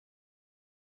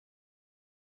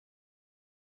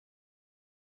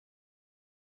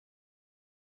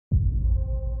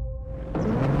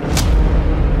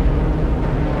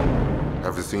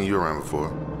Haven't seen you around before.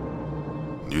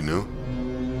 You new?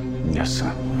 Yes,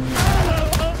 sir.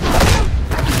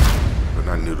 But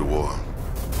not new to war.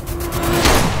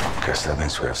 Guess that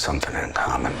means we have something in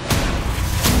common.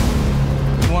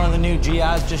 One of the new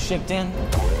GIs just shipped in.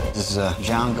 This is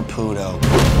John Caputo.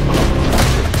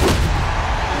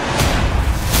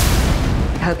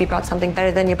 I hope you brought something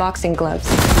better than your boxing gloves.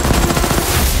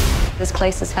 This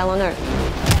place is hell on earth.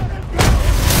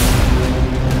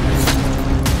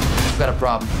 We've got a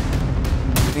problem.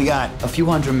 We got A few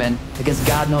hundred men against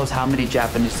God knows how many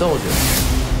Japanese soldiers.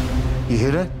 You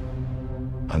hear that?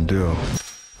 I do.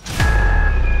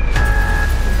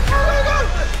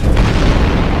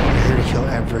 They're here to kill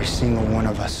every single one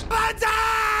of us. We're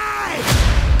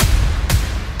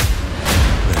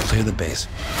gonna clear the base.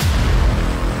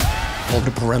 Hold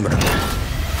the perimeter.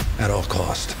 At all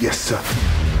cost. Yes, sir.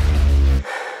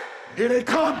 Here they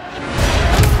come!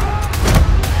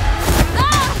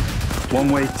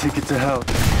 One-way ticket to hell.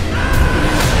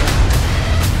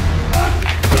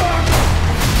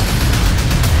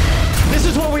 This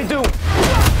is what we do.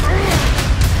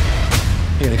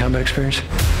 You got any combat experience?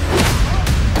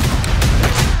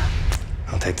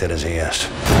 I'll take that as a yes.